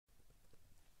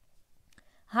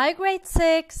Hi, grade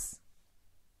 6.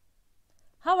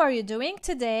 How are you doing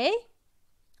today?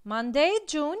 Monday,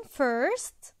 June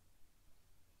 1st.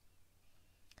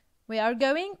 We are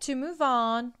going to move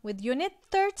on with Unit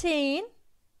 13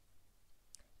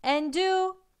 and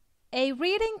do a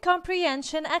reading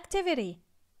comprehension activity.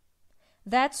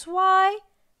 That's why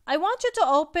I want you to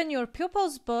open your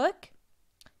pupil's book,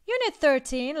 Unit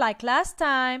 13, like last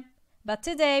time, but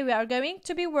today we are going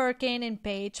to be working in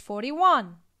page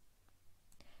 41.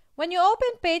 When you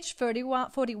open page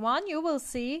 41, you will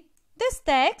see this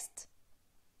text,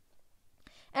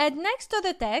 and next to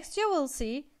the text you will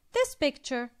see this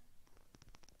picture.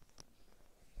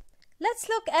 Let's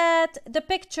look at the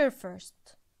picture first.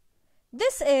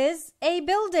 This is a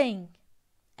building.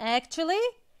 Actually,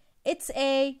 it's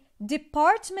a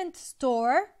department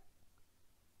store.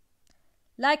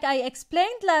 Like I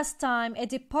explained last time, a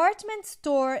department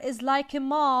store is like a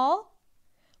mall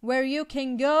where you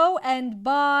can go and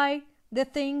buy the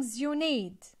things you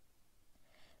need.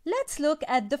 Let's look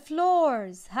at the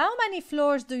floors. How many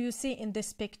floors do you see in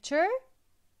this picture?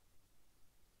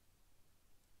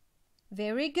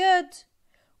 Very good.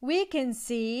 We can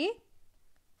see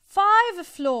 5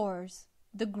 floors.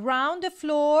 The ground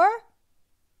floor,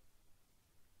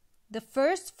 the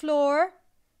first floor,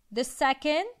 the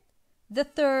second, the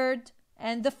third,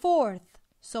 and the fourth.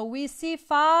 So we see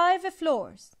 5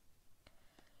 floors.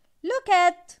 Look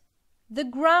at the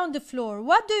ground floor.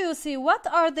 What do you see? What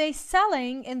are they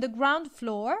selling in the ground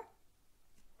floor?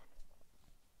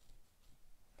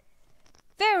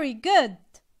 Very good.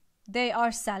 They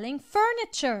are selling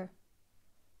furniture,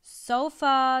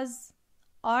 sofas,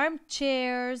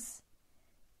 armchairs,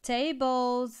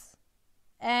 tables,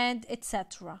 and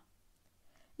etc.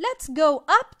 Let's go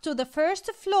up to the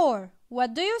first floor.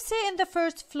 What do you see in the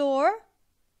first floor?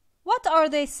 What are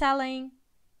they selling?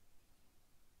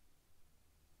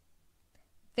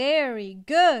 Very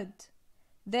good.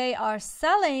 They are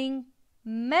selling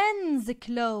men's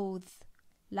clothes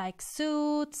like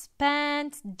suits,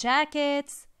 pants,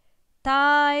 jackets,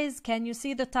 ties. Can you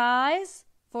see the ties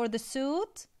for the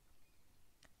suit?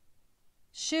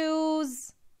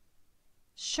 Shoes,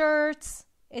 shirts,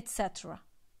 etc.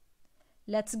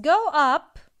 Let's go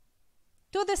up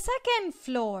to the second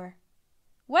floor.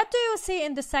 What do you see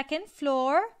in the second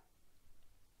floor?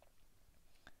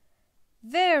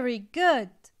 Very good.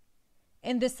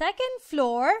 In the second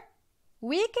floor,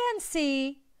 we can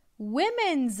see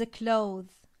women's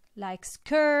clothes like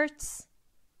skirts,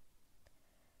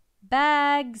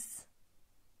 bags,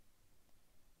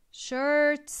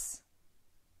 shirts,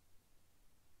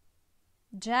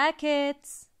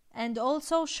 jackets, and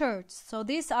also shirts. So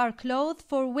these are clothes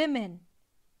for women.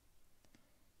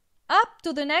 Up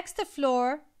to the next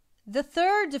floor, the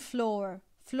third floor,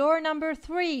 floor number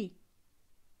 3.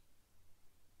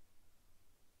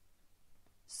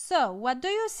 So, what do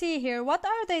you see here? What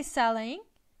are they selling?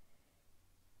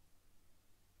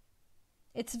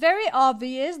 It's very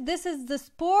obvious. This is the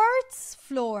sports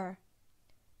floor.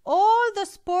 All the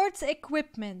sports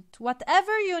equipment,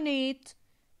 whatever you need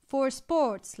for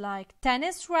sports, like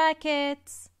tennis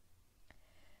rackets,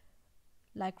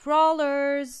 like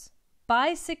rollers,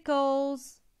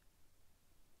 bicycles,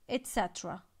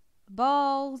 etc.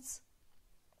 Balls,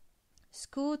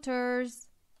 scooters.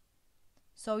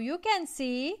 So you can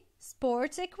see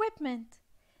sports equipment.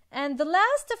 And the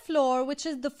last floor, which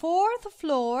is the fourth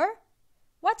floor,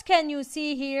 what can you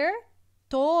see here?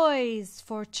 Toys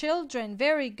for children.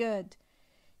 Very good.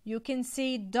 You can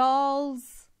see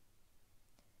dolls.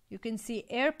 You can see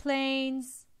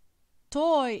airplanes,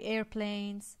 toy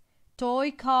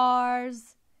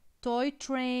cars, toy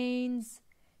trains.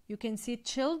 You can see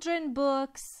children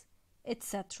books,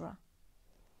 etc.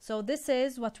 So this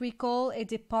is what we call a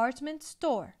department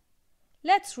store.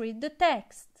 Let's read the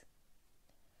text.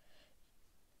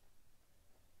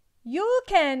 You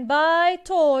can buy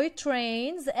toy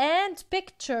trains and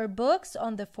picture books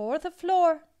on the 4th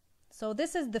floor. So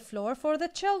this is the floor for the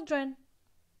children.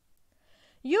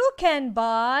 You can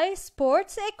buy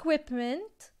sports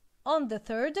equipment on the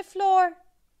 3rd floor.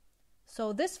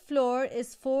 So this floor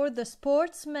is for the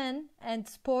sportsmen and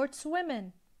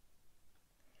sportswomen.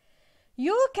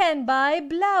 You can buy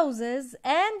blouses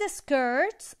and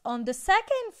skirts on the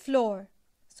 2nd floor.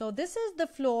 So this is the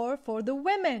floor for the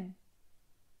women.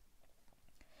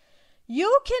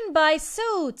 You can buy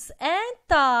suits and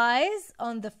ties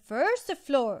on the 1st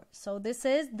floor. So this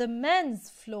is the men's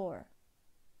floor.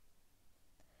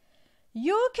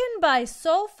 You can buy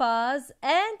sofas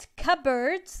and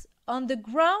cupboards on the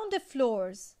ground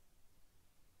floor.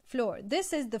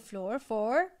 This is the floor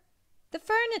for the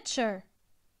furniture.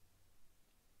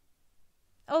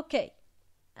 Okay,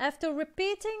 After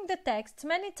repeating the text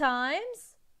many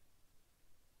times,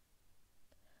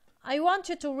 I want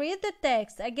you to read the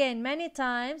text again many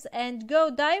times and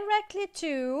go directly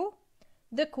to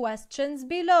the questions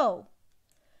below.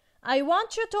 I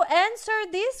want you to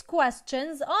answer these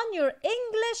questions on your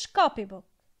English copybook.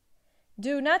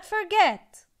 Do not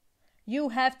forget, you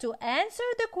have to answer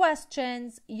the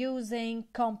questions using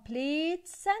complete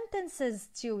sentences,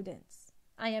 students.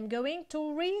 I am going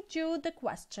to read you the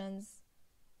questions.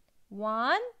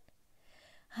 1.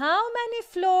 How many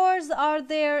floors are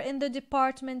there in the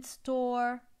department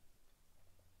store?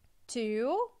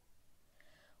 2.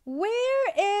 Where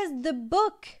is the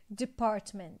book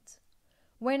department?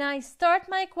 When I start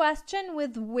my question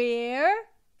with where,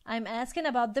 I'm asking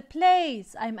about the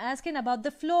place. I'm asking about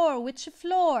the floor. Which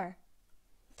floor?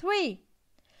 3.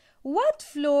 What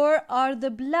floor are the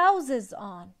blouses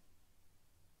on?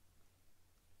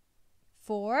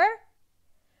 4.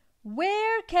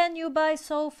 Where can you buy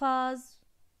sofas?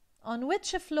 On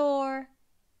which floor?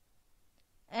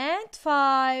 And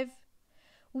 5.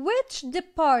 Which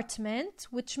department,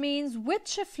 which means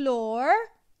which floor,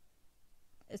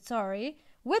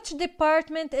 which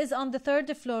department is on the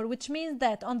 3rd floor, which means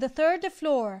that on the 3rd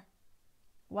floor,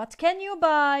 what can you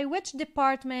buy? Which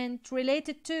department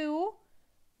related to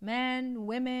men,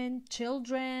 women,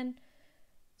 children,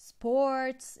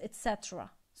 sports,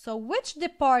 etc. So which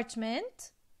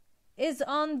department is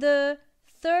on the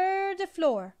 3rd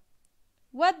floor?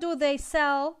 What do they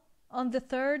sell on the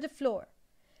 3rd floor?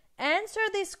 Answer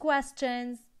these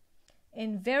questions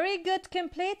in very good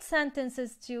complete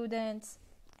sentences, students,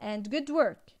 and good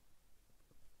work.